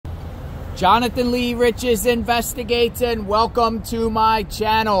Jonathan Lee Riches investigates, and welcome to my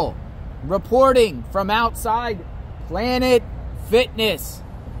channel. Reporting from outside Planet Fitness.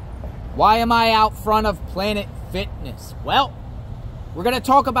 Why am I out front of Planet Fitness? Well, we're going to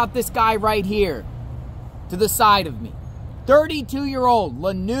talk about this guy right here to the side of me. 32-year-old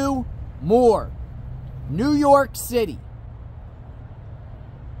Lenue Moore, New York City.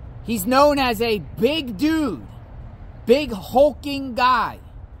 He's known as a big dude, big hulking guy.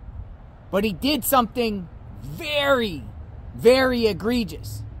 But he did something very, very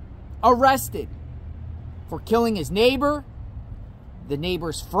egregious. Arrested for killing his neighbor, the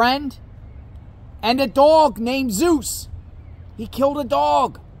neighbor's friend, and a dog named Zeus. He killed a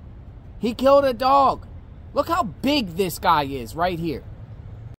dog. He killed a dog. Look how big this guy is right here.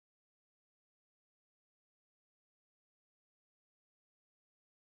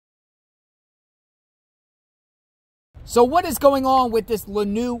 So what is going on with this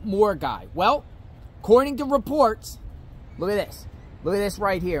Lenue Moore guy? Well, according to reports, look at this. Look at this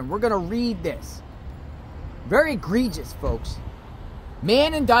right here. And we're going to read this. Very egregious, folks.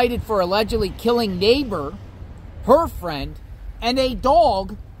 Man indicted for allegedly killing neighbor, her friend, and a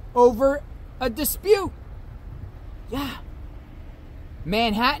dog over a dispute. Yeah.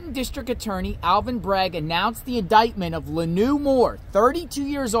 Manhattan District Attorney Alvin Bragg announced the indictment of Lenue Moore, 32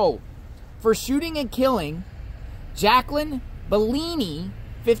 years old, for shooting and killing Jacqueline Billini,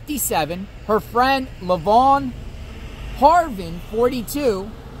 57, her friend Levaughn Harvin, 42,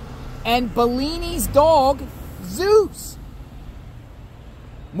 and Billini's dog, Zeus.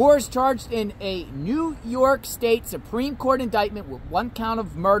 Moore is charged in a New York State Supreme Court indictment with 1 count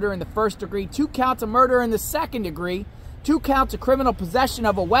of murder in the first degree, 2 counts of murder in the second degree, 2 counts of criminal possession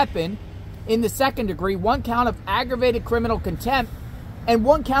of a weapon in the second degree, 1 count of aggravated criminal contempt, and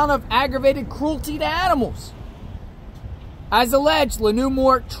 1 count of aggravated cruelty to animals. As alleged, Lenue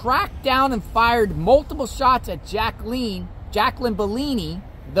Moore tracked down and fired multiple shots at Jacqueline Billini,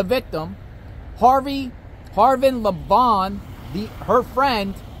 the victim, Harvin Levaughn, her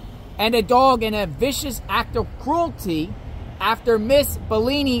friend, and a dog in a vicious act of cruelty after Miss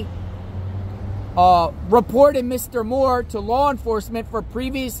Billini reported Mr. Moore to law enforcement for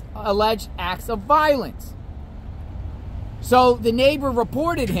previous alleged acts of violence. So the neighbor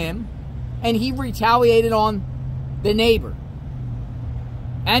reported him, and he retaliated on the neighbor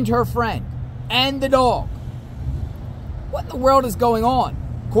and her friend and the dog. What in the world is going on?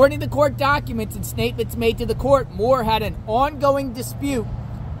 According to court documents and statements made to the court, Moore had an ongoing dispute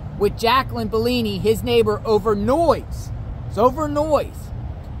with Jacqueline Billini, his neighbor, over noise. It's over noise.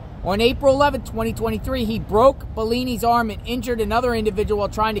 On April 11, 2023, he broke Billini's arm and injured another individual while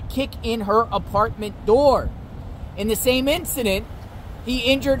trying to kick in her apartment door. In the same incident, he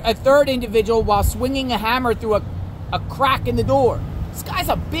injured a third individual while swinging a hammer through a crack in the door. This guy's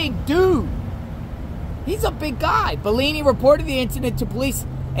a big dude. He's a big guy. Billini reported the incident to police,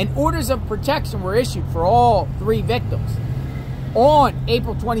 and orders of protection were issued for all 3 victims. On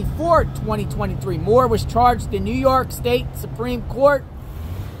April 24, 2023, Moore was charged in New York State Supreme Court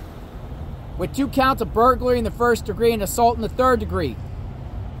with 2 counts of burglary in the first degree and assault in the third degree.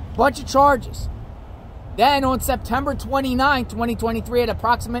 Bunch of charges. Then on September 29, 2023, at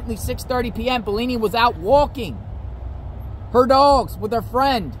approximately 6:30 p.m., Billini was out walking her dogs with her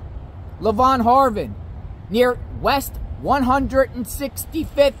friend, Levaughn Harvin, near West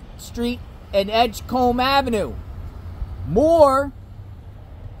 165th Street and Edgecombe Avenue. Moore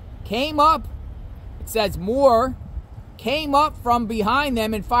came up, it says Moore came up from behind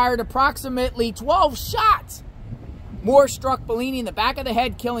them and fired approximately 12 shots. Moore struck Billini in the back of the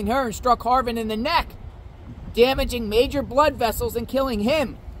head, killing her, and struck Harvin in the neck, damaging major blood vessels and killing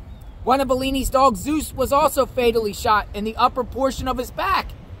him. One of Billini's dogs, Zeus, was also fatally shot in the upper portion of his back.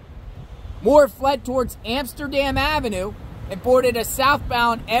 Moore fled towards Amsterdam Avenue and boarded a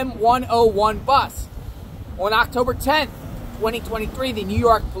southbound M101 bus. On October 10th, 2023, the New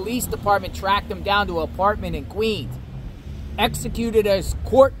York Police Department tracked him down to an apartment in Queens, executed a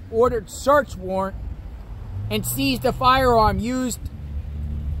court-ordered search warrant, and seized a firearm used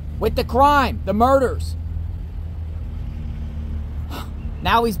with the crime, the murders.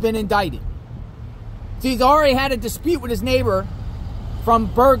 Now he's been indicted. So he's already had a dispute with his neighbor from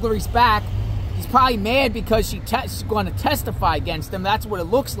burglaries back. He's probably mad because she's going to testify against him. That's what it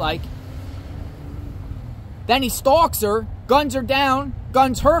looks like. Then he stalks her, guns her down,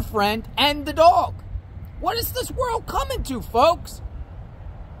 guns her friend and the dog. What is this world coming to, folks?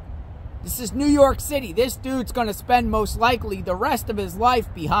 This is New York City. This dude's going to spend most likely the rest of his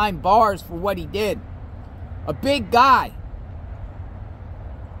life behind bars for what he did. A big guy.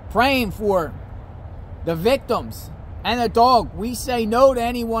 Praying for the victims and a dog. We say no to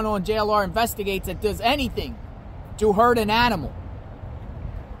anyone on JLR Investigates that does anything to hurt an animal.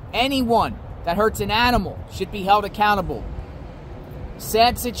 Anyone that hurts an animal should be held accountable.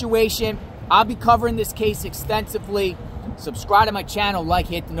 Sad situation. I'll be covering this case extensively. Subscribe to my channel, like,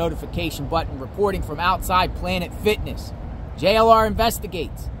 hit the notification button. Reporting from outside Planet Fitness. JLR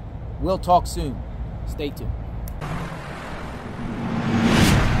Investigates. We'll talk soon. Stay tuned.